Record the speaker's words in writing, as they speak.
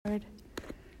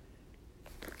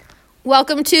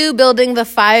Welcome to Building the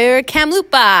Fire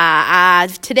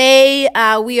Kamloops. Today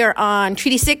we are on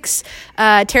Treaty 6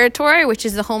 territory, which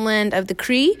is the homeland of the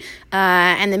Cree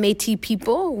and the Métis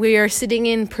people. We are sitting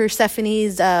in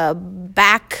Persephone's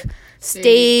back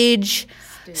stage.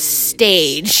 Is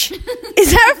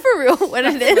that for real what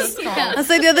it is? I was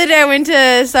like, the other day I went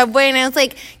to Subway and I was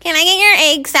like, can I get your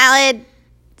egg salad?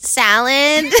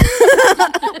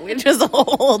 Which was a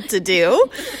whole to do.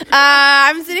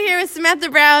 I'm sitting here with Samantha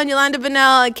Brown, Yolanda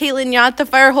Bonnell, and Caitlin Yacht, the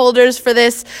fire holders for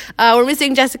this. We're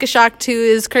missing Jessica Schacht, who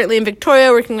is currently in Victoria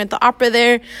working with the opera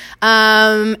there.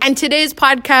 And today's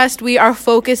podcast, we are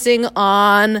focusing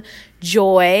on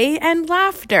joy and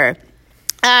laughter.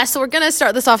 So we're going to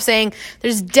start this off saying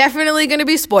there's definitely going to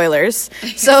be spoilers.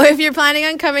 So if you're planning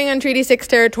on coming on Treaty 6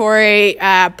 territory,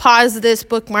 pause this,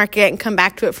 bookmark it, and come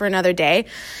back to it for another day.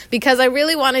 Because I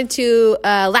really wanted to,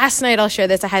 last night I'll share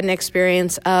this, I had an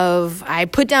experience of, I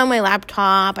put down my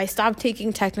laptop, I stopped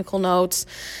taking technical notes.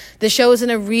 The show is in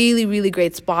a really, really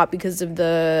great spot because of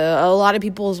a lot of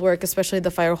people's work, especially the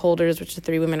fire holders, which the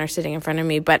three women are sitting in front of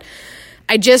me. But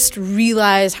I just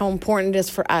realized how important it is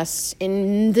for us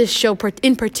in this show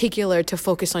in particular to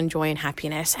focus on joy and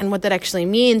happiness and what that actually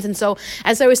means. And so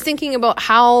as I was thinking about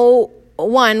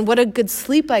what a good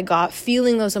sleep I got,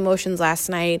 feeling those emotions last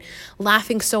night,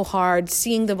 laughing so hard,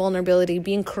 seeing the vulnerability,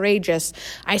 being courageous,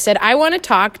 I said, I want to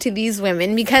talk to these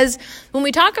women because when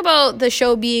we talk about the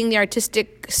show being the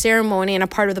artistic ceremony and a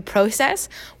part of the process,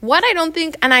 what I don't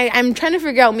think, and I'm trying to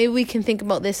figure out, maybe we can think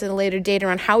about this in a later date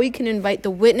around how we can invite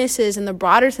the witnesses and the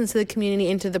broader sense of the community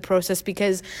into the process,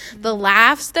 because the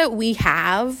laughs that we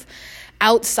have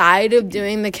outside of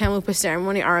doing the Kamloops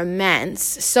ceremony are immense.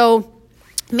 So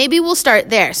maybe we'll start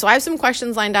there. So I have some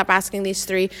questions lined up asking these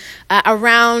three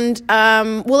around,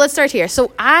 let's start here.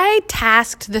 So I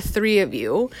tasked the three of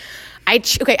you. I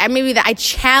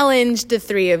challenged the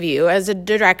three of you as a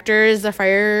director, as a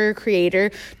fire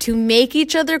creator, to make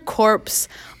each other corpse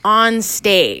on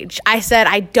stage. I said,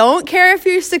 I don't care if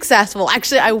you're successful.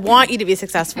 Actually, I want you to be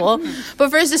successful. But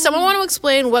first, does someone want to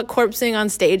explain what corpsing on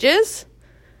stage is?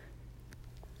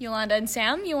 Yolanda and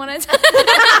Sam, you want to? Since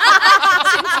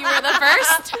you were the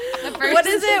first. What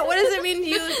does it mean to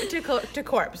you to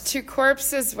corpse? To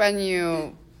corpse is when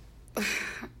you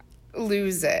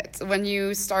lose it, when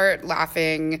you start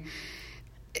laughing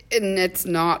and it's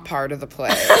not part of the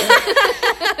play.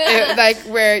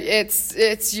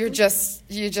 You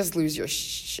just lose your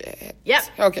shit. Yep.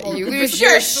 Okay, you lose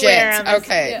your shit.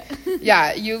 Okay.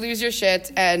 Yeah, you lose your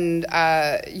shit and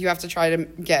you have to try to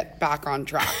get back on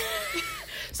track.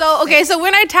 So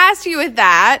when I tasked you with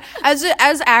that, as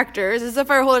actors, as the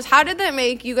fire holders, how did that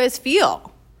make you guys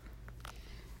feel?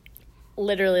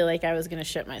 Literally like I was going to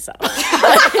shit myself.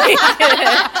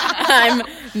 I'm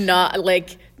not,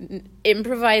 like,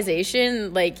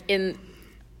 improvisation, like, in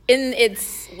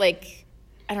its, like,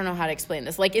 I don't know how to explain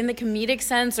this. Like, in the comedic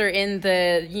sense or in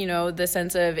the, the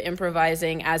sense of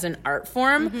improvising as an art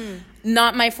form,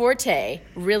 not my forte.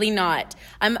 Really not.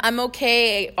 I'm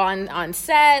okay on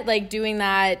set, like, doing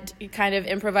that kind of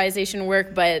improvisation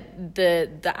work, but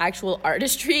the actual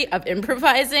artistry of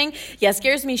improvising,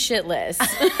 scares me shitless.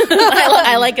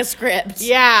 I like a script.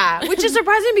 Yeah, which is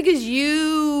surprising because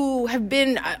you have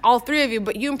been, all three of you,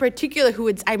 but you in particular,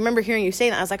 I remember hearing you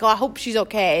saying that. I was like, I hope she's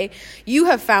okay. You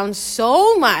have found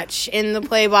so much in the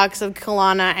play box of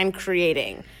Kelowna and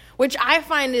creating, which I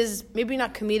find is maybe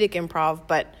not comedic improv,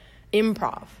 but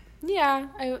improv. Yeah,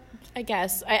 I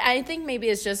guess. I think maybe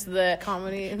it's just the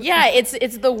comedy. Yeah,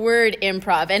 it's the word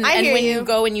improv. And when you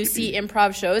go and you see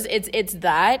improv shows, it's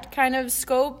that kind of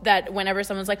scope that whenever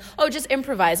someone's like, oh, just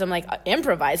improvise, I'm like,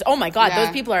 improvise? Oh my God, those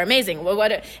people are amazing.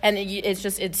 And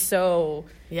it's so,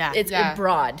 it's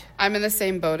broad. I'm in the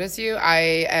same boat as you.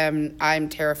 I'm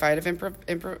terrified of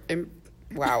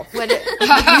Wow. You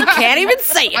can't even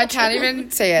say it. I can't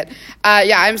even say it.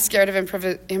 I'm scared of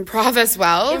improv as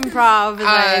well.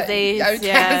 Improvisation.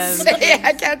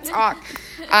 I can't talk.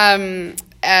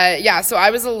 So I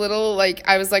was a little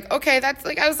okay, that's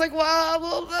like, I was like,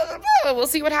 well, we'll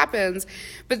see what happens.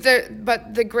 But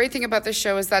the great thing about this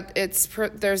show is that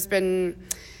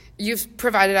you've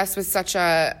provided us with such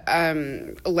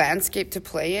a landscape to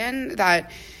play in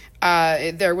that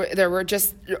there were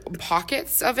just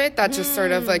pockets of it that just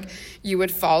sort of like you would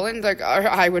fall in, like, or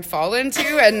I would fall into,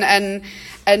 and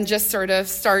just sort of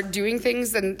start doing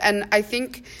things, and I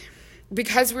think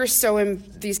because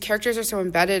these characters are so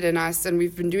embedded in us, and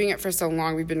we've been doing it for so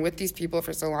long, we've been with these people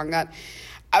for so long, that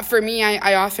for me,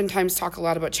 I oftentimes talk a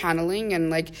lot about channeling, and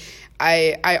like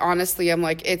I honestly am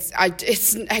like I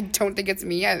don't think it's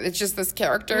me. It's just this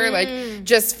character like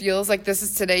just feels like this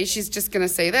is today she's just gonna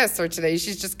say this, or today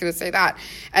she's just gonna say that,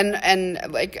 and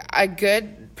like a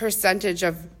good percentage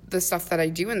of the stuff that I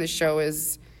do in the show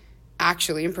is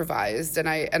actually improvised, and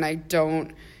I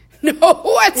don't know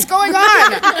what's going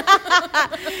on.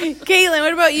 Caitlin,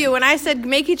 what about you? When I said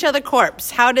make each other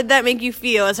corpse, how did that make you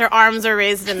feel as her arms are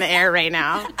raised in the air right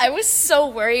now? I was so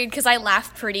worried because I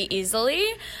laughed pretty easily.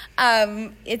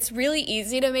 It's really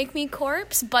easy to make me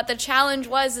corpse, but the challenge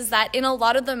is that in a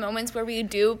lot of the moments where we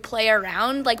do play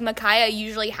around, like Micaiah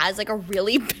usually has like a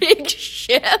really big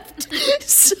shift,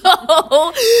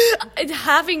 so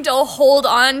having to hold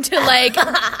on to like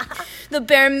the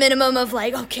bare minimum of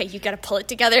like, okay, you gotta pull it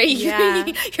together.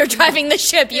 Yeah. You're driving the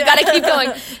ship. You gotta keep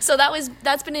going. So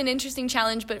that's been an interesting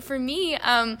challenge. But for me,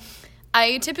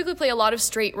 I typically play a lot of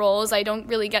straight roles. I don't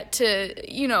really get to,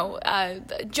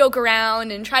 joke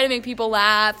around and try to make people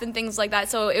laugh and things like that.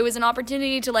 So it was an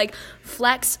opportunity to like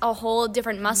flex a whole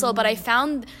different muscle. But I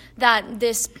found that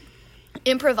this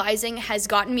improvising has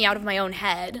gotten me out of my own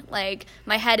head. Like,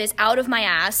 my head is out of my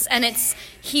ass and it's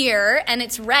here and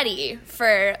it's ready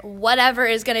for whatever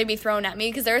is going to be thrown at me,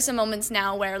 because there are some moments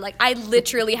now where like I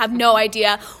literally have no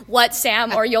idea what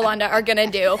Sam or Yolanda are going to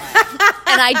do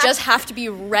and I just have to be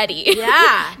ready.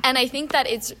 Yeah. And I think that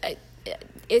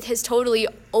it has totally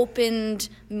opened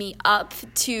me up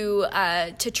to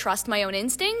trust my own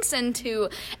instincts, and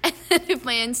if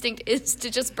my instinct is to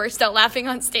just burst out laughing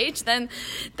on stage, then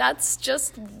that's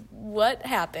just what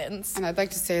happens. And I'd like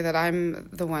to say that I'm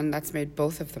the one that's made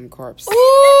both of them corpse. Ooh,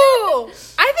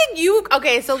 I think you.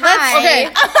 Okay, so let's. Okay.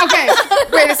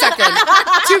 Wait a second.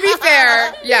 To be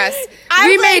fair, yes,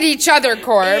 we made each other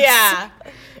corpse. Yeah,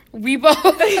 we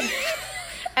both.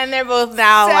 And they're both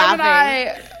now Sam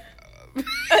laughing.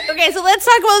 Okay, so let's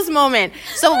talk about this moment.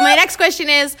 So my next question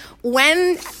is,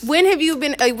 when have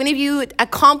you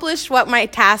accomplished what my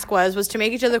task was to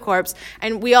make each other corpse?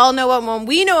 And we all know what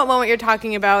moment you're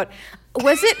talking about.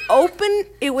 Was it open?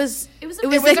 It was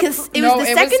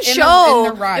the second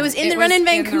show. It was in the run in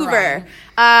Vancouver.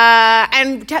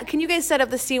 And can you guys set up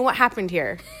the scene? What happened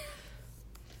here?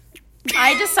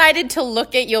 I decided to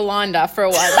look at Yolanda for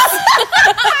once.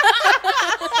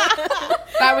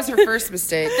 That was her first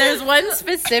mistake. There's one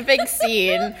specific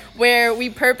scene where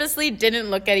we purposely didn't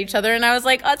look at each other, and I was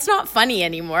like, "Oh, it's not funny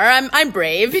anymore. I'm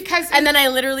brave." And then I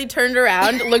literally turned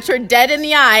around, looked her dead in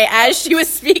the eye as she was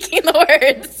speaking the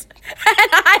words,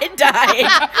 and I died.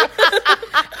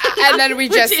 And then we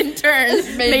just in turn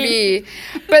made me.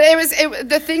 But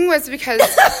the thing was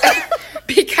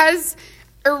because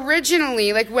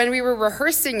originally, like when we were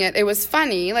rehearsing it was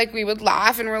funny. Like we would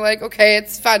laugh and we're like, okay,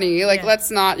 it's funny. Like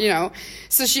let's not,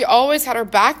 So she always had her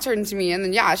back turned to me, and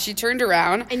then she turned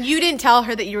around. And you didn't tell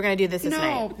her that you were going to do this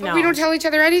night. No, but we don't tell each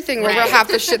other anything about half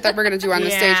the shit that we're going to do on the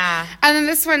stage. And then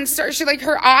this one started. She like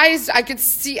her eyes.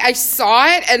 I saw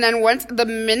it, and then the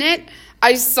minute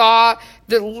I saw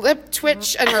the lip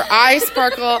twitch and her eye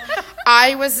sparkle,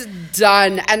 I was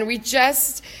done, and we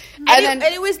just. And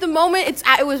it was the moment.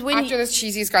 It was when after the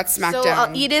cheesies got smacked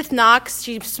down. Edith knocks.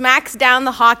 She smacks down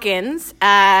the Hawkins.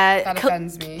 That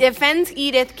offends me. It offends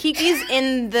Edith. Kiki's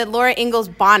in the Laura Ingalls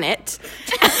bonnet.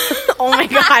 Oh my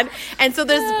god! And so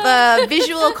there's the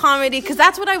visual comedy, because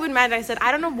that's what I would imagine. I said I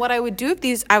don't know what I would do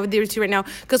if I would do two right now,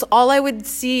 because all I would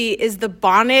see is the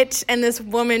bonnet and this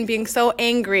woman being so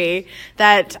angry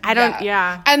that I don't.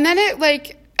 Yeah. And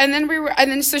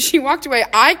then so she walked away.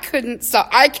 I couldn't stop.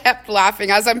 I kept laughing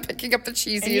as I'm picking up the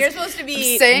cheesies. And you're supposed to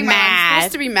be I'm mad.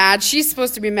 supposed to be mad. She's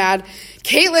supposed to be mad.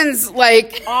 Caitlin's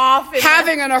like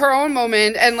having her own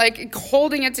moment and like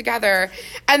holding it together.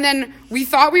 And then we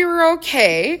thought we were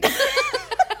okay.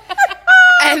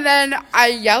 And then I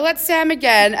yell at Sam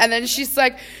again. And then she's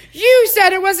like, "You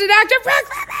said it was an act of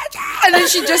reclamation." And then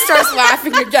she just starts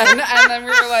laughing again. And then we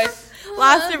were like,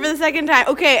 lost it for the second time.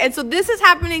 Okay, and so this is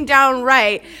happening down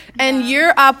right, and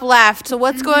you're up left. So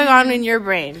what's going on in your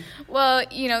brain? Well,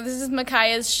 this is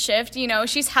Micaiah's shift.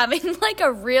 She's having like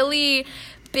a really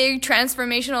big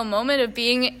transformational moment of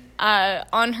being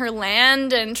on her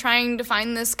land and trying to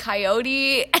find this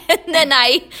coyote. And then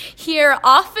I hear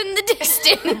off in the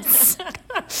distance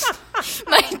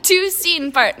my two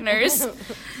scene partners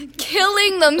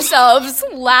killing themselves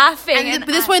laughing. And at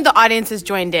this point, the audience has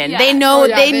joined in. Yeah. They know. Oh,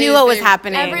 yeah, they knew what was they-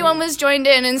 happening. Everyone was joined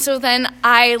in, and so then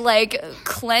I like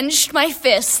clenched my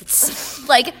fists,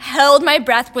 like held my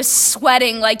breath, was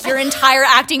sweating. Like, your entire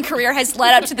acting career has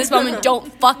led up to this moment.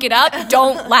 Don't fuck it up.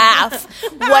 Don't laugh.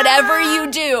 Whatever you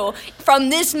do from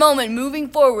this moment moving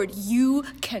forward, you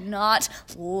cannot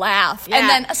laugh. Yeah. And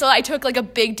then so I took like a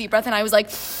big deep breath, and I was like,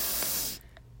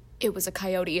 it was a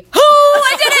coyote. Oh,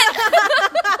 I did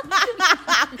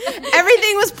it!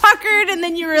 Everything was puckered, and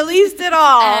then you released it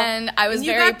all. And I was And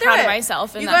you very got through proud of it.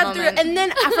 myself in You that got moment. through it, and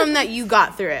then from that, you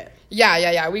got through it.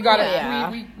 Yeah. We got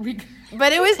Yeah. it. We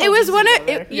But it was one of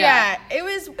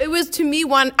it was to me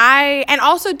one and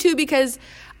also too because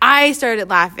I started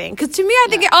laughing because to me I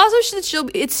think it also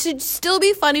should still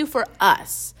be funny for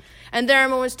us. And there are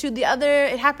moments too.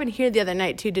 It happened here the other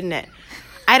night too, didn't it?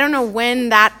 I don't know when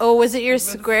that. Oh, was it your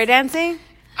square dancing?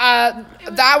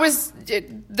 that was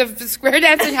the square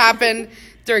dancing happened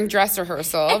during dress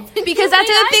rehearsal. Because that's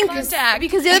the other thing. contact.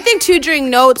 Because the other thing too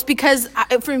during notes. Because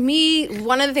for me,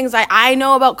 one of the things I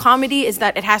know about comedy is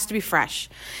that it has to be fresh,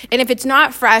 and if it's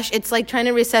not fresh, it's like trying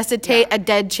to resuscitate a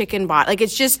dead chicken bot. Like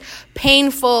it's just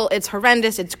painful. It's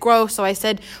horrendous. It's gross. So I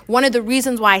said one of the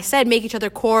reasons why I said make each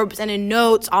other corpse, and in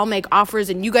notes I'll make offers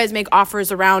and you guys make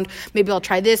offers around. Maybe I'll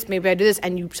try this. Maybe I do this,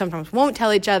 and you sometimes won't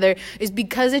tell each other. Is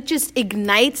because it just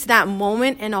ignites that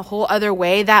moment in a whole other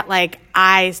way that like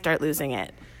I start losing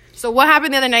it. So what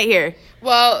happened the other night here?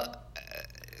 Well,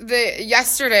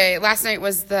 last night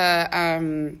was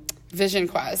the Vision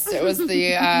Quest. It was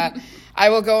the I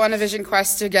will go on a Vision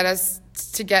Quest to get us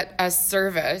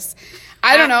service.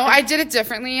 I don't know. I did it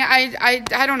differently. I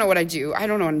don't know what I do. I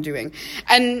don't know what I'm doing.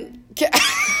 And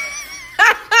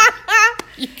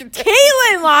you can tell.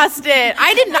 Caitlin lost it.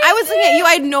 I didn't. I was looking at you.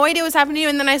 I had no idea what was happening to you,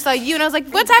 and then I saw you, and I was like,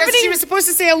 "What's Because happening?" she was supposed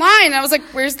to say a line. I was like,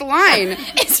 "Where's the line?"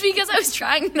 It's because I was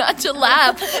trying not to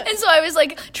laugh. And so I was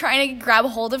like trying to grab a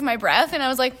hold of my breath, and I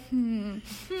was like, and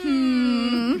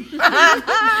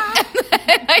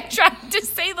then I tried to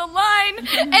say the line,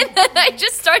 and then I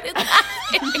just started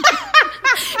laughing.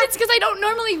 It's because I don't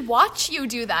normally watch you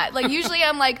do that. Like, usually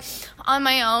I'm like on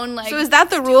my own. Like, So is that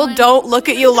the rule? Don't look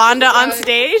at Yolanda on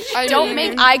stage. don't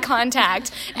make eye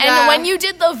contact. And Yeah. when you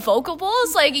did the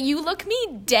vocables, like, you look me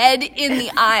dead in the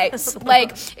eyes.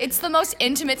 Like, it's the most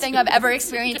intimate thing I've ever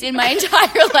experienced in my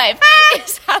entire life,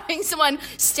 is having someone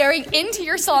staring into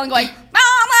your soul and going,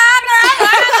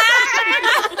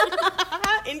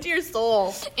 Into your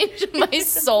soul. into my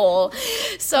soul.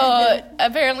 So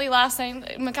apparently last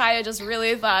night, Micaiah just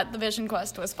really thought the Vision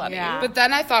Quest was funny. Yeah. But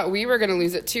then I thought we were going to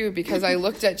lose it too because I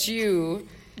looked at you.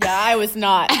 Yeah, I was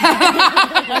not.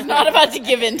 I was not about to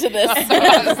give in to this for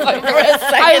a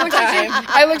second time.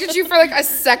 I looked at you for like a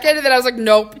second and then I was like,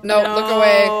 nope,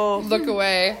 look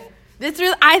away. This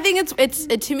really, I think it's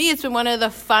to me it's been one of the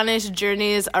funnest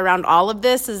journeys around all of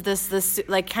this. Is this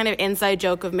like kind of inside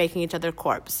joke of making each other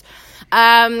corpse.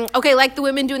 Okay, like the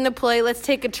women doing the play, let's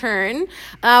take a turn.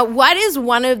 What is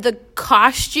one of the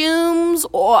costumes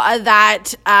or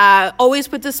that always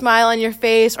puts a smile on your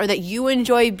face, or that you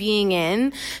enjoy being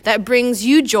in, that brings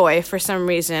you joy for some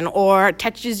reason, or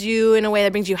touches you in a way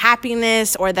that brings you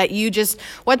happiness, or that you just,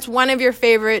 what's one of your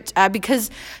favorite, because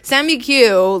Sammy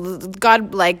Q,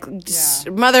 God, like,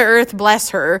 Mother Earth, bless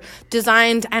her,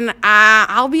 designed, and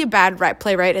I'll be a bad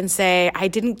playwright and say I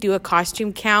didn't do a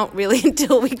costume count really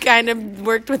until we kind of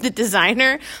worked with the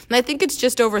designer, and I think it's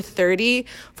just over 30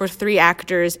 for 3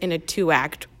 actors in a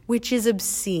 2-act, which is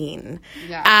obscene.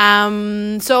 Yeah.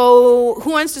 So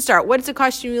who wants to start? What's a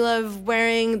costume you love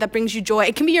wearing that brings you joy?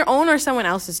 It can be your own or someone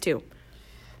else's too.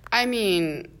 I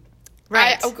mean,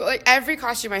 Right. like every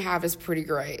costume I have is pretty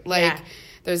great. Like Yeah.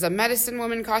 there's a medicine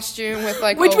woman costume with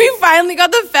like Which we finally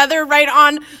got the feather right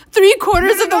on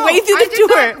 3/4 of the way through I the did tour.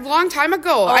 that a long time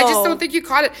ago. I just Oh. don't think you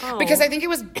caught it because I think it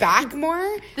was back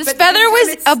more. This but feather this was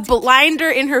time a it's- blinder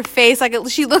in her face. Like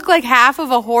she looked like half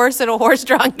of a horse in a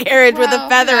horse-drawn carriage with a Well,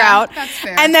 feather yeah, out. that's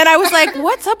fair. And then I was like,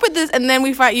 "What's up with this?" And then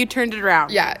we thought you turned it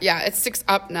around. Yeah, it sticks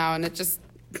up now, and it just.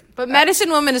 But Medicine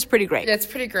Woman is pretty great. It's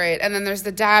pretty great. And then there's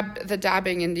the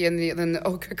dabbing Indian, then the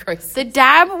Ochre Christ. The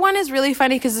dab one is really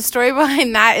funny because the story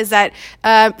behind that is that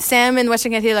Sam in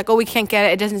Western Canada, like, oh, we can't get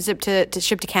it. It doesn't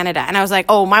ship to Canada. And I was like,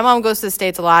 oh, my mom goes to the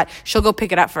States a lot. She'll go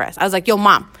pick it up for us. I was like, yo,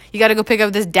 Mom, you got to go pick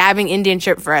up this dabbing Indian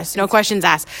shirt for us. No questions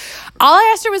asked. All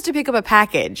I asked her was to pick up a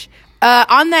package.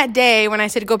 On that day, when I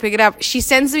said go pick it up, she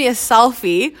sends me a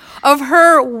selfie of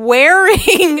her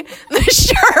wearing the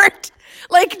shirt.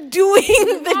 Like doing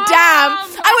the dab.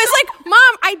 I was like,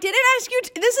 Mom, I didn't ask you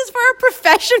this is for a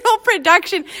professional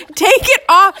production. Take it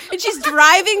off. And she's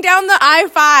driving down the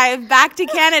I-5 back to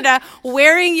Canada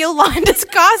wearing Yolanda's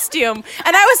costume.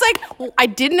 And I was like, well, I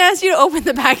didn't ask you to open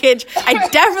the package. I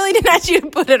definitely didn't ask you to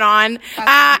put it on.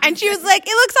 And she was like,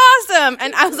 it looks awesome.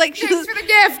 And I was like, Thanks for the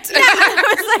gift. yeah,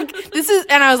 I was like, this is,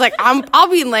 and I was like, I'll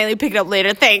be in line, pick it up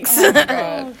later. Thanks.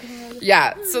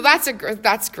 Yeah, so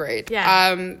that's great.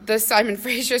 Yeah. The Simon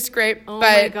Fraser's great, Oh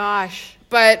but my gosh.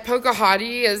 but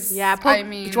Pocahontas is Yeah, I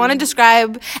mean, do you want to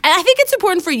describe? And I think it's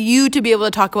important for you to be able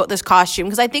to talk about this costume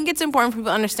because I think it's important for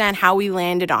people to understand how we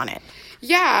landed on it.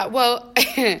 Yeah, well,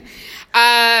 because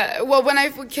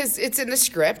it's in the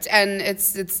script and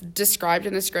it's described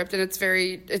in the script and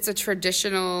it's a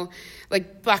traditional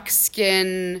like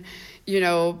buckskin,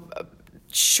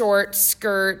 short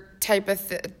skirt type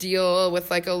of deal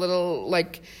with like a little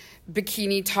like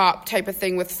bikini top type of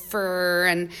thing with fur,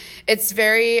 and it's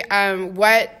very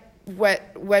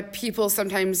what people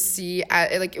sometimes see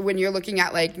at, like when you're looking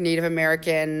at like Native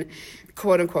American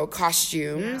quote unquote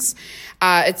costumes.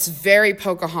 It's very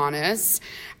Pocahontas.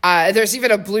 There's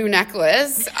even a blue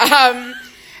necklace.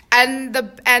 And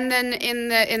then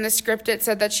in the script it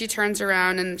said that she turns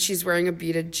around and she's wearing a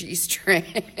beaded G-string.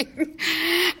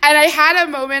 And I had a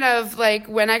moment of like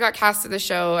when I got cast in the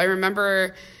show, I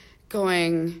remember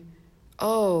going,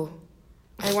 oh,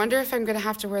 I wonder if I'm gonna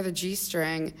have to wear the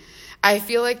G-string. I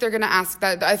feel like they're gonna ask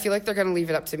that. I feel like they're gonna leave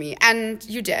it up to me. And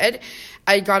you did.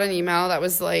 I got an email that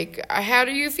was like, how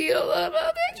do you feel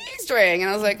about the G-string? And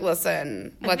I was like,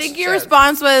 listen, I think your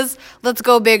response was, let's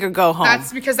go big or go home.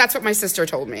 That's because that's what my sister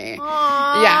told me.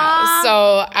 Aww. Yeah.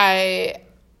 So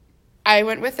I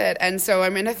went with it. And so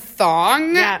I'm in a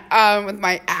thong with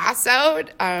my ass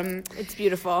out. It's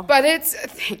beautiful. But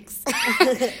thanks.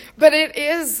 But it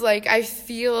is like, I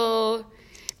feel,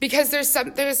 because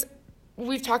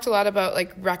we've talked a lot about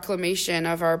like reclamation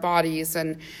of our bodies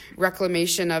and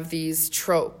reclamation of these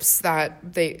tropes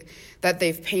that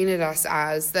they've painted us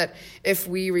as, that if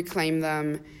we reclaim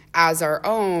them as our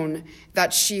own,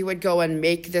 that she would go and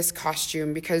make this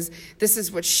costume because this is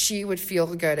what she would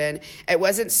feel good in. It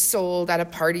wasn't sold at a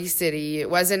Party City. It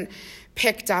wasn't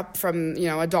picked up from,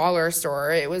 a dollar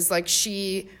store. It was like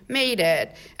she made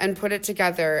it and put it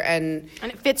together and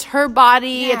it fits her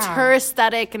body, it's her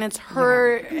aesthetic, and it's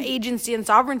her agency and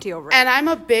sovereignty over it. And I'm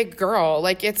a big girl.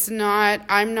 Like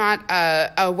I'm not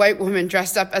a white woman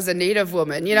dressed up as a Native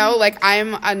woman, like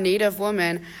I'm a Native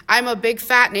woman. I'm a big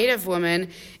fat Native woman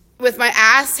with my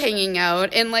ass hanging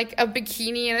out in like a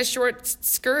bikini and a short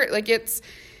skirt. Like it's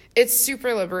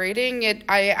super liberating.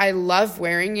 I love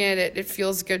wearing it. It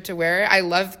feels good to wear it. I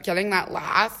love getting that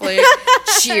laugh, like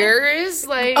cheers,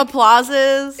 like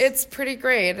applauses. It's pretty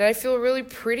great, and I feel really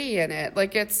pretty in it.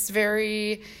 Like it's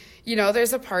very,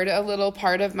 there's a little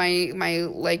part of my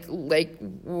like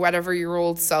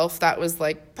whatever-year-old self that was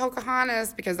like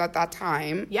Pocahontas, because at that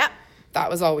time, that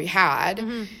was all we had,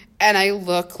 and I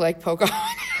look like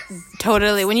Pocahontas.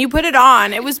 Totally. When you put it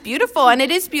on, it was beautiful, and it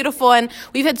is beautiful. And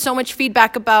we've had so much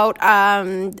feedback about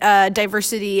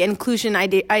diversity, inclusion,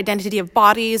 identity of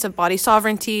bodies, of body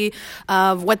sovereignty,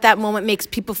 of what that moment makes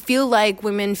people feel like.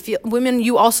 Women,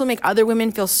 you also make other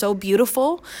women feel so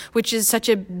beautiful, which is such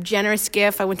a generous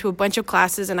gift. I went to a bunch of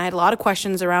classes, and I had a lot of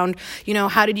questions around,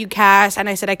 how did you cast? And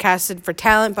I said I casted for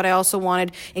talent, but I also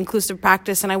wanted inclusive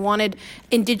practice, and I wanted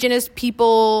Indigenous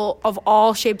people of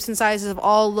all shapes and sizes, of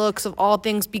all looks, of all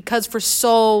things, because for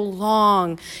so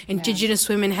long, Indigenous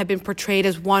women have been portrayed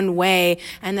as one way,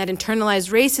 and that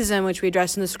internalized racism, which we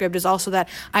address in the script, is also that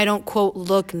I don't, quote,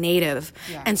 look Native.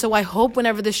 Yeah. And so I hope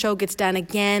whenever the show gets done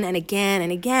again and again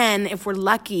and again, if we're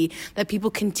lucky, that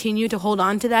people continue to hold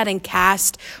on to that and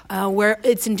cast where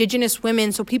it's Indigenous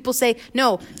women. So people say,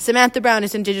 no, Samantha Brown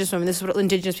is Indigenous woman. This is what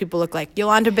Indigenous people look like.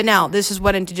 Yolanda Bonnell, this is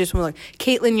what Indigenous women look like.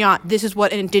 Caitlin Yacht, this is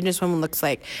what an Indigenous woman looks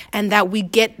like. And that we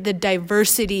get the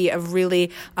diversity of really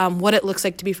what it looks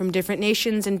like to be from different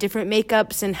nations and different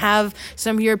makeups, and have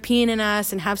some European in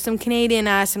us and have some Canadian in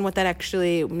us, and what that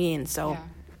actually means. So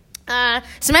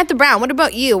Samantha Brown, what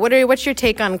about you? What's your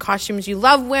take on costumes you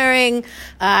love wearing,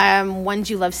 ones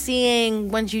you love seeing,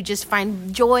 ones you just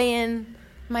find joy in?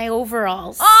 My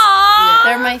overalls. Aww!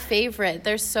 They're my favorite.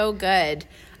 They're so good.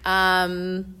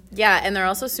 And they're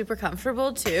also super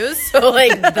comfortable too, so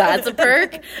like that's a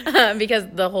perk, because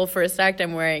the whole first act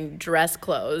I'm wearing dress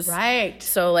clothes, right?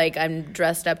 So like I'm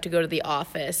dressed up to go to the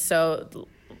office, so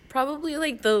probably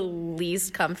like the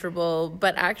least comfortable,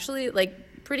 but actually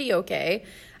like pretty okay.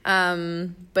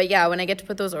 But yeah, when I get to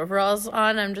put those overalls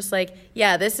on, I'm just like,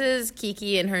 yeah, this is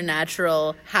Kiki in her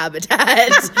natural habitat.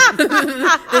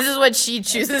 This is what she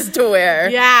chooses to wear.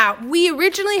 Yeah, we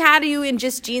originally had you in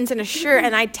just jeans and a shirt,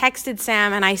 and I texted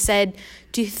Sam and I said,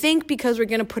 do you think because we're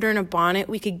going to put her in a bonnet,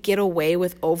 we could get away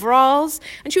with overalls?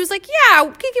 And she was like, yeah,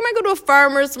 Kiki might go to a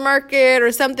farmer's market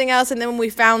or something else. And then when we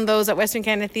found those at Western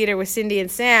Canada Theatre with Cindy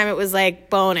and Sam, it was like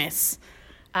bonus.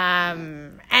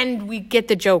 And we get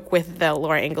the joke with the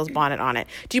Laura Ingalls bonnet on it.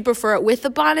 Do you prefer it with the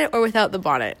bonnet or without the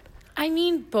bonnet? I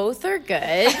mean, both are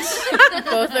good.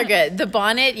 Both are good. The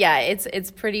bonnet, yeah,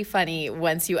 it's pretty funny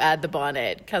once you add the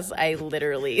bonnet because I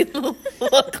literally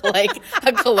look like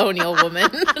a colonial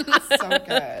woman. So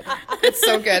good. It's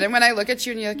so good. And when I look at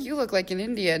you and you're like, you look like an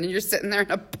Indian, and you're sitting there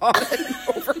in a bonnet and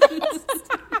overalls.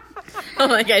 I'm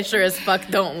like, I sure as fuck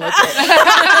don't look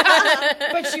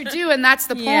it. But you do, and that's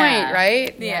the point,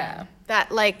 right? Yeah.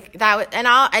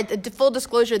 Full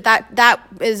disclosure, that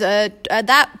is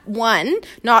that one.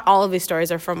 Not all of these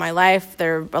stories are from my life.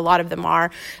 A lot of them are.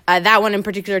 That one in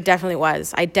particular definitely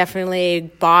was.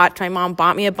 My mom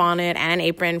bought me a bonnet and an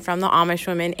apron from the Amish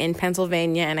women in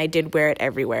Pennsylvania, and I did wear it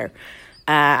everywhere.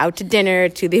 Out to dinner,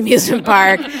 to the amusement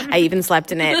park. I even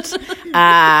slept in it.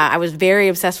 I was very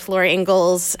obsessed with Laura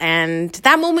Ingalls, and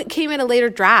that moment came in a later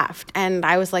draft, and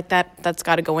I was like, that's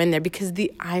got to go in there because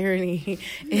the irony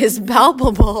is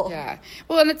palpable. Yeah.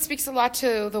 Well, and it speaks a lot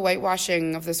to the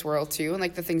whitewashing of this world too, and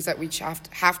like the things that we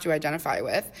have to identify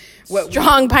with.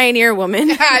 Strong pioneer woman.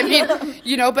 I mean,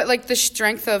 but like the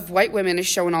strength of white women is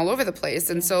shown all over the place,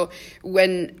 and so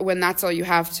when that's all you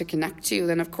have to connect to,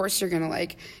 then of course you're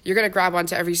gonna grab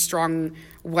onto every strong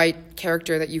white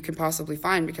character that you can possibly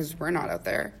find because we're not out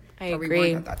there. I or we agree.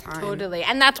 weren't at that time. Totally.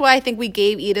 And that's why I think we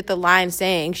gave Edith the line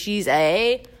saying she's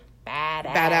a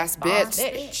badass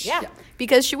bitch. Yeah.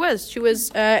 Because she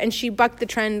was. And she bucked the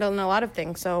trend on a lot of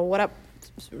things. So what up,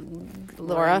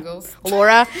 Laura?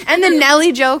 And the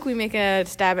Nelly joke, we make a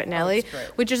stab at Nelly,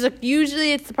 which is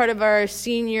usually it's the part of our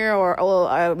senior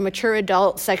or mature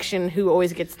adult section who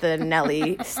always gets the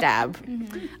Nelly stab.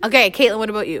 Okay, Caitlin, what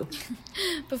about you?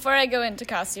 Before I go into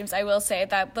costumes, I will say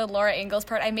that the Laura Ingalls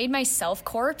part, I made myself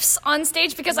corpse on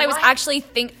stage because I was actually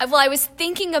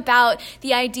thinking about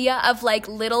the idea of like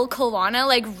little Kawana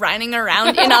like running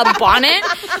around in a bonnet,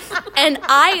 and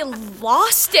I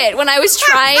lost it when I was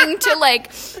trying to like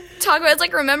talk about. It's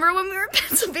like, remember when we were in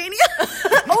Pennsylvania? Oh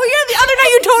yeah, the other night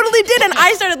you totally did, and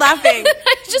I started laughing.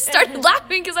 I just started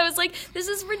laughing because I was like, this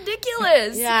is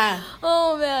ridiculous. Yeah.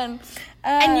 Oh man.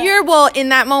 And in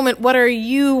that moment, what are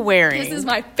you wearing? This is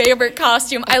my favorite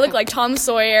costume. I look like Tom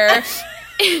Sawyer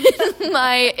in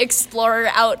my explorer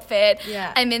outfit.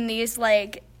 Yeah. I'm in these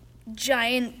like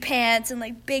giant pants and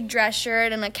like big dress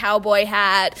shirt and a cowboy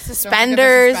hat.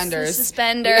 Suspenders.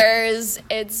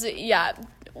 It's,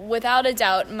 without a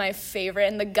doubt, my favorite.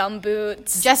 And the gum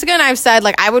boots. Jessica and I have said,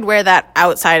 like, I would wear that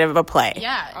outside of a play.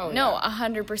 Yeah.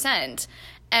 100%.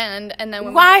 And then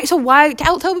when why? So why?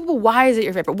 Tell people why is it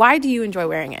your favorite? Why do you enjoy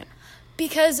wearing it?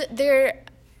 Because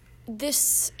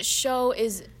this show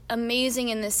is amazing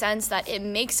in the sense that it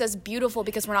makes us beautiful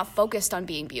because we're not focused on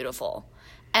being beautiful.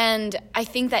 And I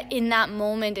think that in that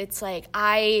moment, it's like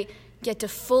I get to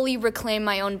fully reclaim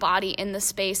my own body in the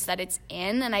space that it's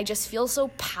in, and I just feel so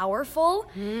powerful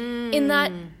in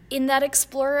that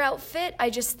explorer outfit. I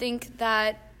just think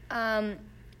that.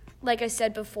 Like I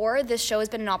said before, this show has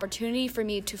been an opportunity for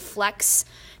me to flex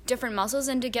different muscles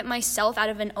and to get myself out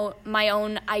of my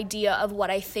own idea of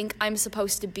what I think I'm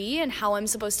supposed to be and how I'm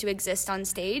supposed to exist on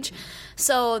stage.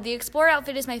 So the Explorer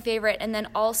outfit is my favorite, and then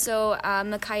also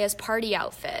Micaiah's party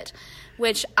outfit,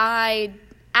 which I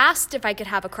asked if I could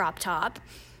have a crop top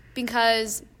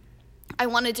because I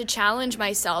wanted to challenge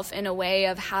myself in a way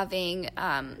of having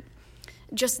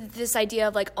just this idea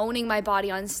of like owning my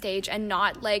body on stage and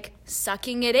not like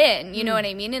sucking it in, you know what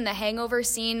I mean? In the Hangover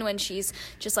scene when she's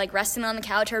just like resting on the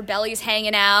couch, her belly's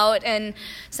hanging out and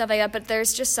stuff like that. But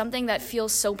there's just something that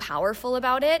feels so powerful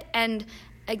about it. And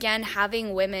again,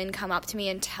 having women come up to me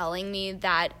and telling me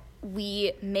that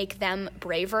we make them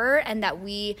braver and that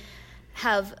we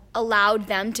have allowed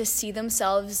them to see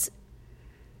themselves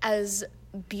as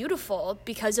beautiful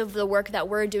because of the work that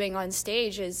we're doing on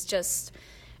stage is just...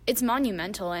 it's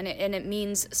monumental, and it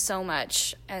means so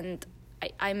much, and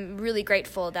I'm really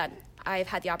grateful that I've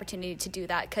had the opportunity to do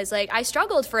that, because like I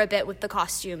struggled for a bit with the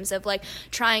costumes of like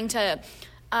trying to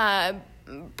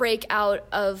break out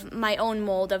of my own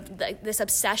mold of this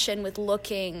obsession with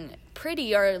looking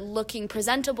pretty or looking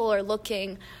presentable or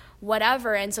looking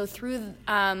whatever, and so through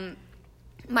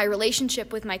my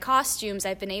relationship with my costumes,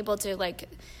 I've been able to like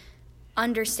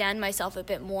understand myself a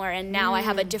bit more, and now I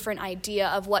have a different idea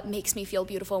of what makes me feel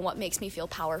beautiful and what makes me feel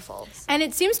powerful. And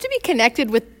it seems to be connected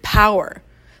with power.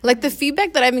 Like the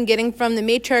feedback that I've been getting from the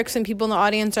matriarchs and people in the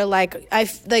audience are like,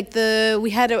 we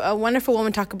had a wonderful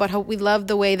woman talk about how we love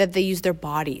the way that they use their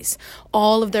bodies,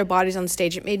 all of their bodies on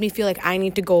stage. It made me feel like I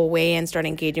need to go away and start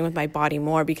engaging with my body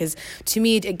more, because to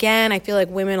me, again, I feel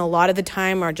like women a lot of the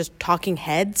time are just talking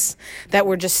heads, that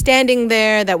we're just standing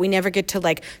there, that we never get to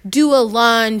like do a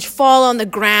lunge, fall on the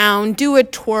ground, do a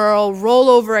twirl, roll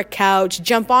over a couch,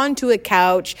 jump onto a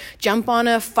couch, jump on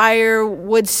a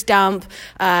firewood stump,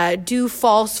 do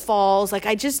false falls. Like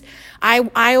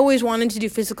I always wanted to do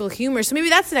physical humor. So maybe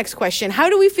that's the next question. How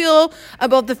do we feel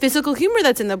about the physical humor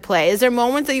that's in the play? Is there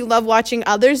moments that you love watching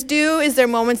others do? Is there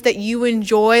moments that you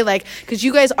enjoy? Like, because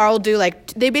you guys all do, like,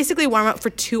 they basically warm up for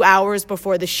 2 hours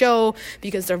before the show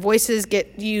because their voices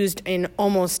get used in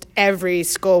almost every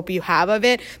scope you have of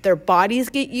it. Their bodies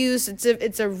get used.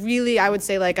 It's a really, I would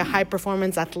say, like a high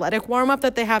performance athletic warm up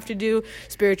that they have to do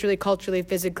spiritually, culturally,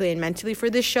 physically, and mentally for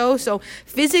this show. So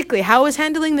physically, how is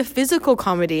handling the physical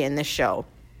comedy in this show?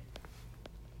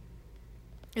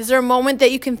 Is there a moment that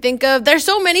you can think of? There's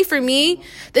so many for me.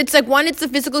 It's like, one, it's the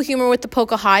physical humor with the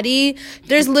Pocahontas.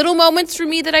 There's little moments for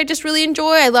me that I just really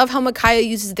enjoy. I love how Micaiah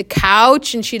uses the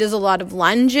couch and she does a lot of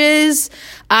lunges.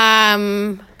 I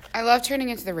love turning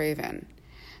into the Raven.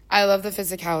 I love the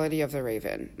physicality of the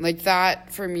Raven. Like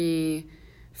that, for me,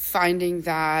 finding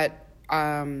that,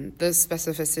 the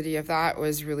specificity of that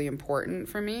was really important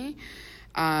for me.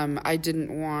 I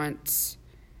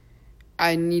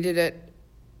needed it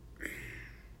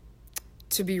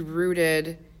to be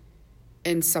rooted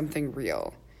in something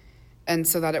real, and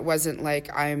so that it wasn't like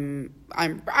I'm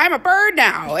a bird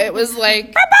now. It was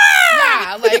like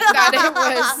yeah, like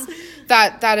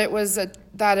that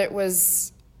it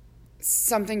was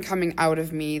something coming out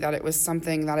of me, that it was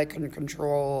something that I couldn't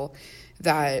control,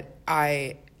 that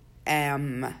I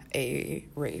am a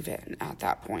raven at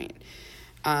that point.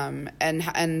 And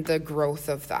the growth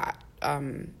of that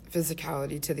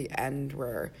physicality to the end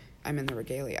where I'm in the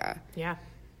regalia. Yeah.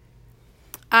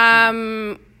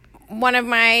 One of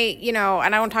my,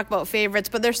 and I won't talk about favorites,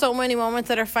 but there's so many moments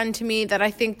that are fun to me that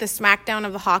I think the smackdown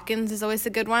of the Hawkins is always a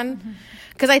good one.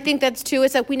 Because I think that's too,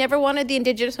 it's like we never wanted the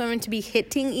Indigenous women to be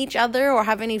hitting each other or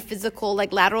have any physical,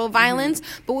 like, lateral violence,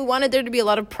 but we wanted there to be a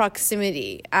lot of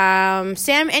proximity. Sam,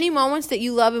 any moments that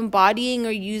you love embodying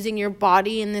or using your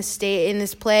body in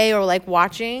this play, or like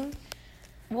watching?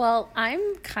 Well,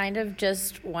 I'm kind of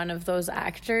just one of those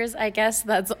actors, I guess,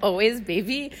 that's always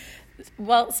baby.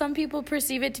 Well, some people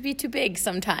perceive it to be too big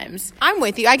sometimes. I'm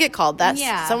with you. I get called that.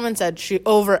 Yeah. Someone said she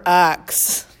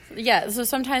overacts. Yeah, so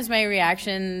sometimes my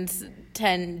reactions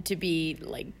tend to be,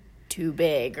 like, too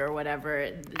big or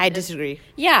whatever. I disagree.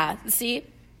 Yeah, see?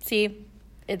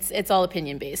 It's all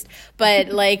opinion-based. But,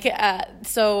 like,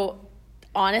 so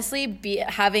honestly,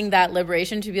 having that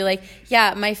liberation to be like,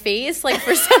 yeah, my face, like,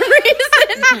 for some reason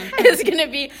is going to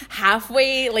be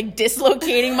halfway, like,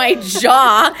 dislocating my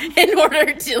jaw in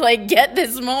order to, like, get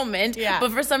this moment. Yeah.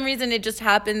 But for some reason, it just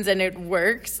happens and it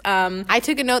works. I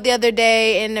took a note the other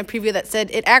day in a preview that said,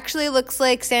 it actually looks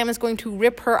like Sam is going to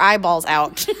rip her eyeballs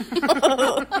out.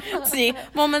 See,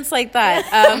 moments like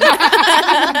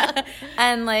that.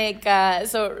 And, like,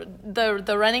 so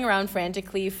the running around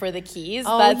frantically for the keys,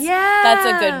 that's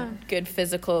a good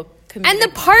physical comedic. And the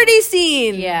party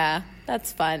scene. Yeah,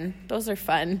 that's fun. Those are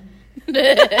fun.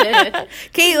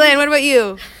 Caitlin, what about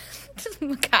you?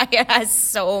 Micaiah has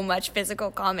so much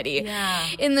physical comedy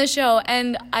in the show,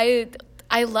 and I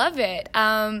love it.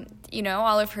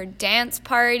 All of her dance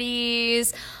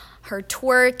parties, her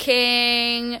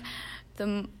twerking,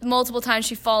 the multiple times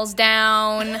she falls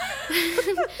down.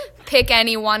 Pick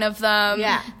any one of them.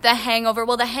 Yeah. The Hangover.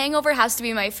 Well, The Hangover has to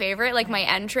be my favorite, like my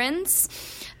entrance.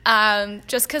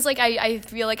 Just because, like, I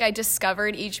feel like I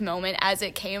discovered each moment as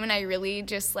it came, and I really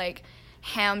just, like,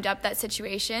 hammed up that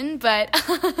situation. But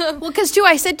well, because too,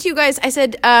 I said to you guys,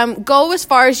 go as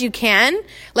far as you can.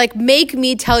 Like, make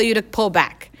me tell you to pull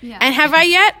back. Yeah. And have I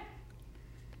yet?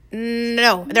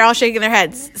 No, they're all shaking their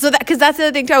heads. So because that's the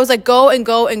other thing too. I was like, go and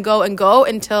go and go and go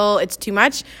until it's too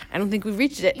much. I don't think we've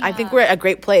reached it. Yeah. I think we're at a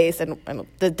great place, and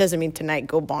that doesn't mean tonight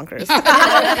go bonkers.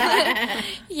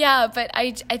 Yeah, but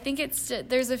I think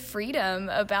there's a freedom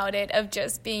about it, of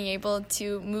just being able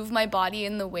to move my body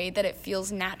in the way that it feels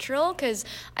natural. Because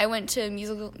I went to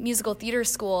musical theater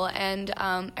school, and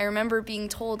I remember being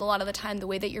told a lot of the time the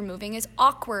way that you're moving is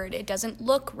awkward. It doesn't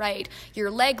look right.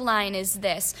 Your leg line is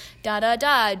this. Da da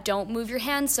da. Don't move your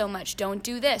hands so much. Don't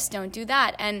do this. Don't do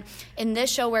that. And in this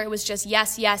show where it was just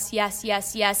yes, yes, yes,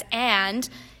 yes, yes, and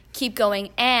keep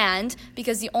going, and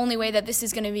because the only way that this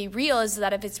is going to be real is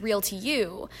that if it's real to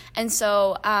you. And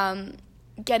so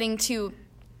getting to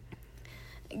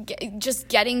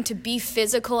be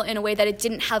physical in a way that it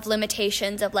didn't have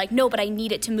limitations of like, no, but I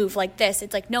need it to move like this.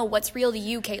 It's like, no, what's real to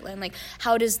you, Caitlin? Like,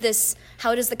 how does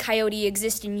the coyote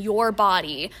exist in your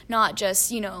body, not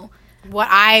just, what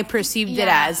I perceived it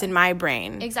Yeah. as in my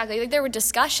brain. Exactly. Like, there were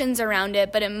discussions around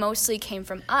it, but it mostly came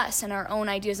from us and our own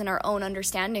ideas and our own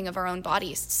understanding of our own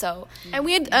bodies. So, And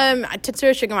we had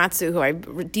Tetsuro Shigematsu, who I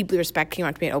deeply respect, came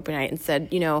out to me at open night and said,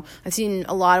 I've seen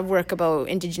a lot of work about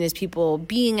Indigenous people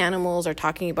being animals or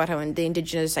talking about how in the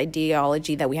Indigenous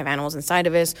ideology that we have animals inside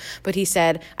of us. But he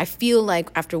said, I feel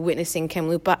like after witnessing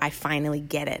Kamloopa, I finally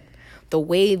get it. The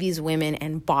way these women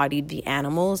embodied the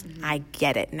animals, I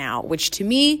get it now, which to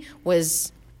me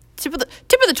was tip of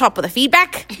the top of the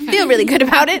feedback. Feel really good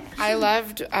about it. I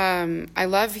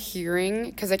love hearing,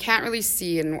 because I can't really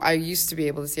see, and I used to be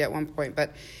able to see at one point,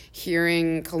 but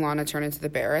hearing Kalana turn into the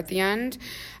bear at the end,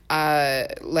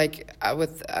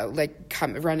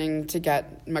 running to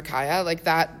get Micaiah, like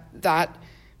that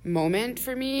moment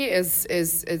for me is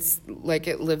like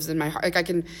it lives in my heart. Like I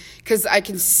can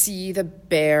see the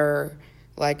bear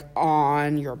like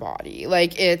on your body.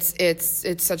 Like it's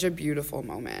such a beautiful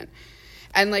moment.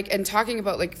 And talking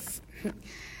about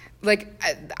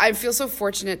I feel so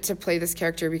fortunate to play this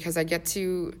character because I get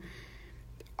to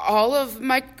all of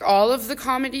the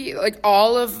comedy, like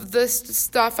all of the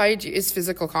stuff I do is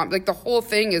physical comedy. Like the whole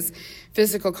thing is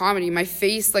physical comedy. My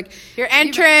face, like Your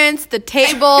entrance, the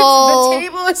table. the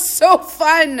table is so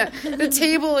fun. The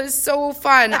table is so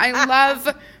fun. I love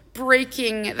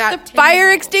breaking that table.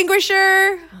 Fire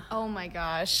extinguisher. oh my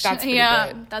gosh. That's pretty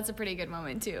good. That's a pretty good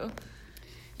moment too.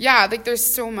 Yeah, like there's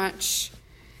so much.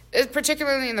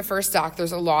 Particularly in the first act,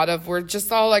 there's a lot of we're just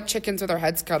all like chickens with our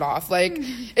heads cut off. Like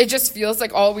it just feels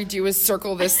like all we do is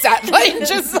circle this set. Like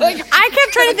just like I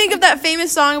kept trying to think of that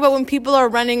famous song about when people are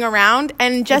running around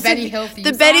and just Betty Hill theme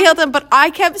the song? Betty Hill theme, but I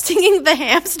kept singing the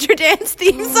hamster dance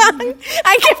theme song.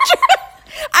 I kept trying,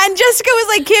 and Jessica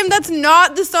was like, Kim, that's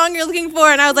not the song you're looking for.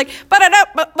 And I was like,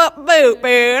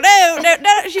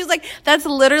 she was like, that's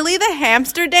literally the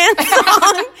hamster dance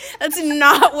song. That's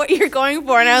not what you're going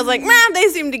for. And I was like, man, they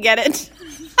seem to get it.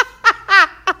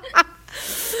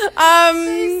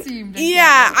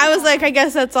 I was like, I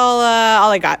guess that's all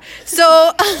I got.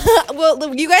 So,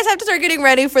 well, you guys have to start getting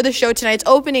ready for the show tonight. It's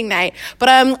opening night, but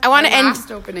I want to end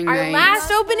last opening our night.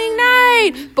 last opening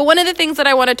night. But one of the things that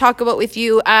I want to talk about with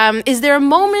you, is there a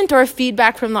moment or a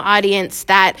feedback from the audience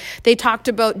that they talked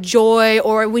about joy,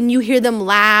 or when you hear them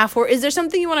laugh, or is there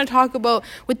something you want to talk about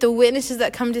with the witnesses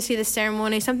that come to see the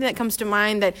ceremony? Something that comes to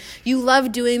mind that you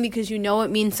love doing because you know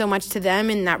it means so much to them,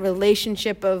 in that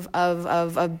relationship of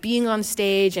being on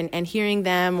stage and hearing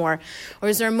them, or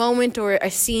is there a moment or a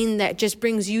scene that just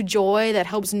brings you joy, that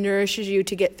helps nourishes you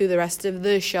to get through the rest of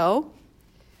the show?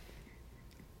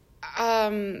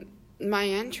 My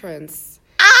entrance.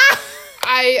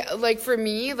 For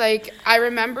me, I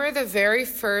remember the very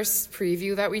first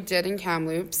preview that we did in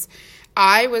Kamloops.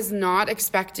 I was not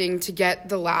expecting to get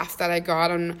the laugh that I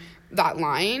got on that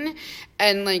line,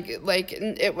 and I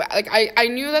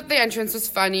knew that the entrance was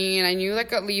funny, and I knew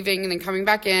leaving and then coming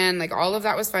back in, all of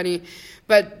that was funny,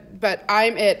 but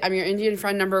I'm your Indian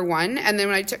friend number one. And then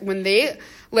I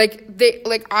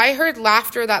heard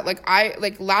laughter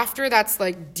laughter that's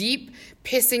deep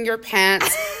pissing your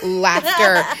pants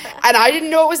laughter, and I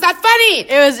didn't know it was that funny.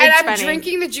 I'm funny.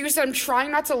 Drinking the juice and I'm trying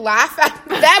not to laugh at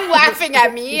them laughing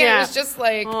at me. Yeah. And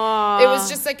it was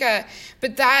just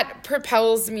but that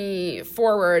propels me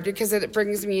forward because it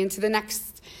brings me into the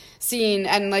next scene,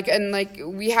 and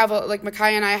we have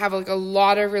Micaiah and I have a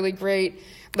lot of really great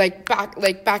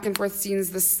back and forth scenes.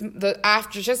 Just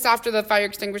after the fire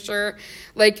extinguisher,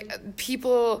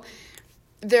 people.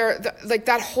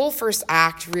 That whole first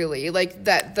act, really,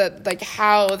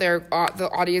 how the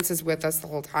audience is with us the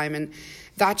whole time, and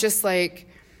that just I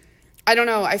don't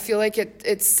know, I feel like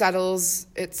it settles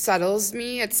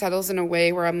me. It settles in a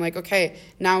way where I'm like, okay,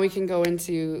 now we can go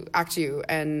into act 2,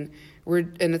 and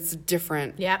it's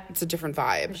different. Yeah, it's a different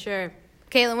vibe. Sure.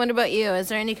 Caitlin, what about you? Is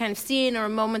there any kind of scene or a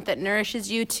moment that nourishes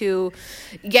you to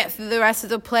get through the rest of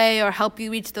the play or help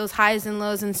you reach those highs and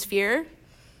lows in Sphere?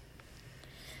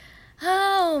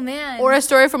 Oh, man. Or a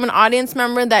story from an audience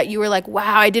member that you were like,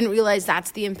 wow, I didn't realize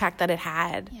that's the impact that it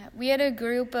had. Yeah, we had a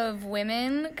group of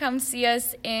women come see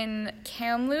us in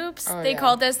Kamloops. Oh, they yeah.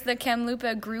 called us the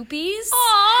Kamloopa Groupies.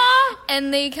 Aww.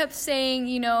 And they kept saying,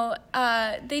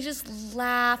 they just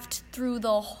laughed through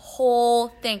the whole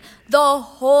thing, the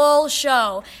whole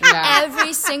show, Yeah.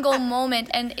 every single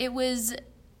moment. And it was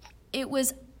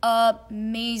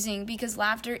amazing, because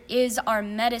laughter is our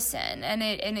medicine, and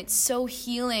it's so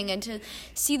healing. And to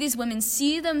see these women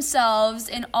see themselves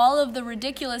in all of the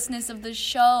ridiculousness of the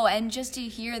show, and just to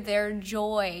hear their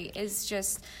joy is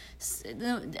just,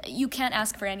 you can't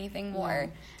ask for anything more.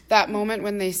 That moment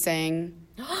when they sang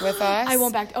with us, I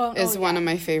won't back. Is one of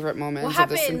my favorite moments. What of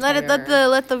this happened? entire...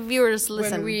 Let the viewers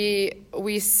listen. When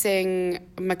we sing,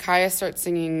 Micaiah starts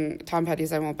singing Tom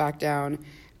Petty's "I Won't Back Down."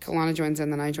 Kalana joins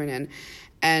in, then I join in,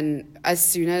 and as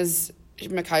soon as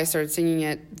Micaiah started singing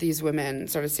it, these women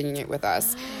started singing it with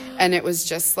us, and it was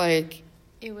just like.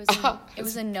 It was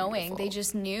a knowing. Beautiful. They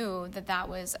just knew that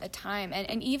was a time.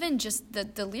 And even just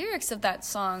the lyrics of that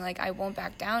song, like, I won't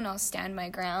back down, I'll stand my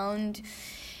ground.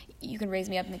 You can raise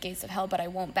me up in the gates of hell, but I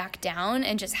won't back down.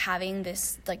 And just having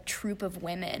this, like, troop of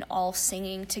women all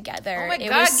singing together. Oh, my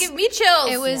God, give me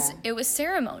chills. It was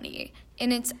ceremony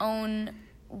in its own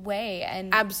way.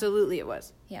 And absolutely it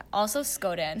was. Yeah. Also,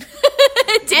 Skoden.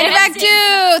 And back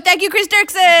to, thank you, Chris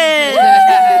Dirksen.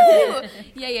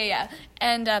 Yeah.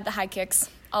 And the high kicks.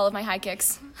 All of my high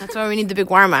kicks. That's why we need the big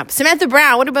warm-up. Samantha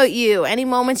Brown, what about you? Any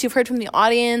moments you've heard from the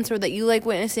audience or that you like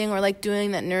witnessing or like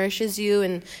doing that nourishes you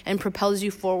and propels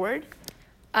you forward?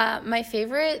 My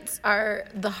favorites are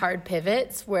the hard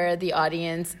pivots where the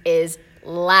audience is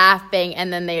laughing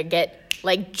and then they get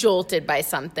like jolted by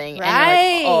something. Right.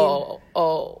 And you're like,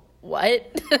 oh,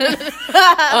 what?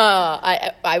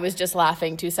 I was just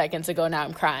laughing 2 seconds ago. Now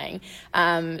I'm crying.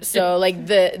 So like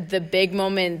the big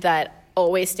moment that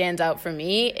always stands out for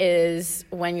me is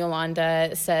when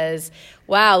Yolanda says,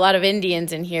 wow, a lot of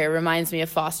Indians in here, reminds me of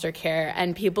foster care,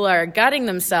 and people are gutting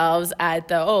themselves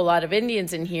at a lot of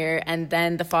Indians in here, and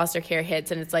then the foster care hits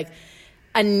and it's like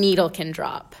a needle can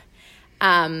drop.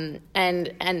 And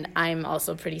I'm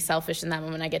also pretty selfish in that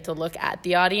moment. I get to look at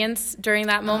the audience during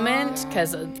that moment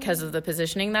because of the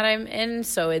positioning that I'm in.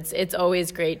 So it's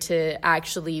always great to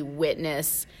actually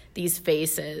witness these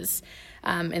faces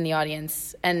in the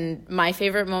audience. And my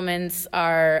favorite moments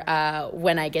are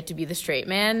when I get to be the straight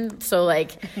man. So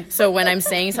when I'm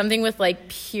saying something with like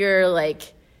pure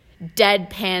like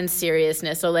deadpan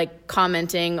seriousness, so like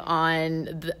commenting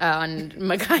on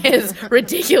Micaiah's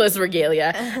ridiculous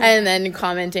regalia and then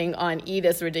commenting on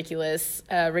Edith's ridiculous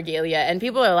regalia, and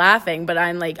people are laughing, but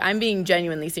I'm being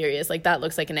genuinely serious. Like, that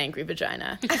looks like an angry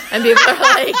vagina, and people are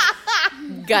like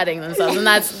gutting themselves, and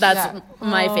that's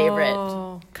my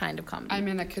favorite kind of comedy. I'm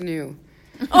in a canoe.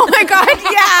 Oh my God,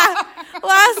 yeah.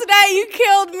 Last night you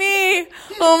killed me.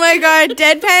 Oh my God,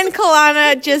 deadpan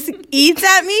Kalana just eats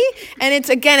at me, and it's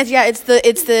that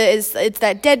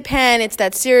deadpan, it's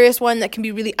that serious one that can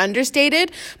be really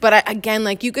understated.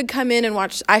 But you could come in and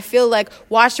watch. I feel like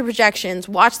watch the projections,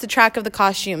 watch the track of the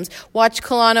costumes, watch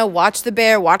Kalana, watch the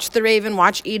bear, watch the raven,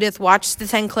 watch Edith, watch the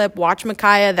 10 clip, watch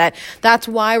Micaiah. That's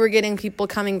why we're getting people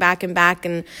coming back and back,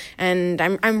 and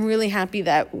I'm really happy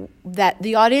that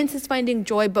the audience is finding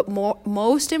joy, but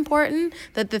most important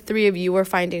that the three of you are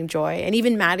finding joy. And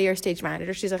even Maddie, our stage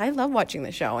manager, she's like, I love watching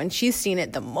the show, and she's seen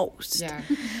it the most. Yeah.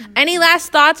 Any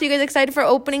last thoughts? Are you guys excited for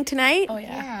opening tonight? Oh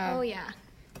yeah.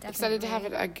 Definitely. Excited to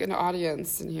have an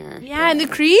audience in here. Yeah, and the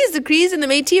Crees and the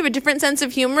Métis have a different sense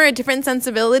of humor, a different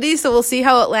sensibility, so we'll see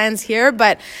how it lands here.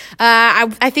 But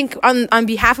I think on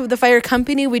behalf of the Fire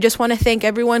Company, we just want to thank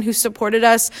everyone who supported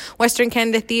us, Western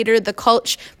Canada Theatre, the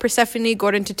Cultch, Persephone,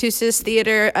 Gordon Tatusis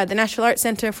Theatre, the National Arts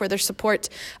Centre for their support,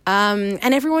 and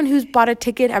everyone who's bought a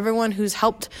ticket, everyone who's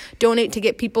helped donate to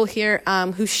get people here,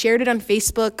 who's shared it on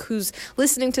Facebook, who's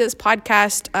listening to this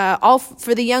podcast, all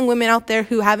for the young women out there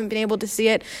who haven't been able to see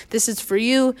it. This is for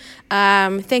you.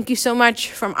 Thank you so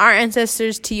much from our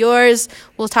ancestors to yours.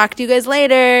 We'll talk to you guys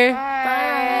later. Bye.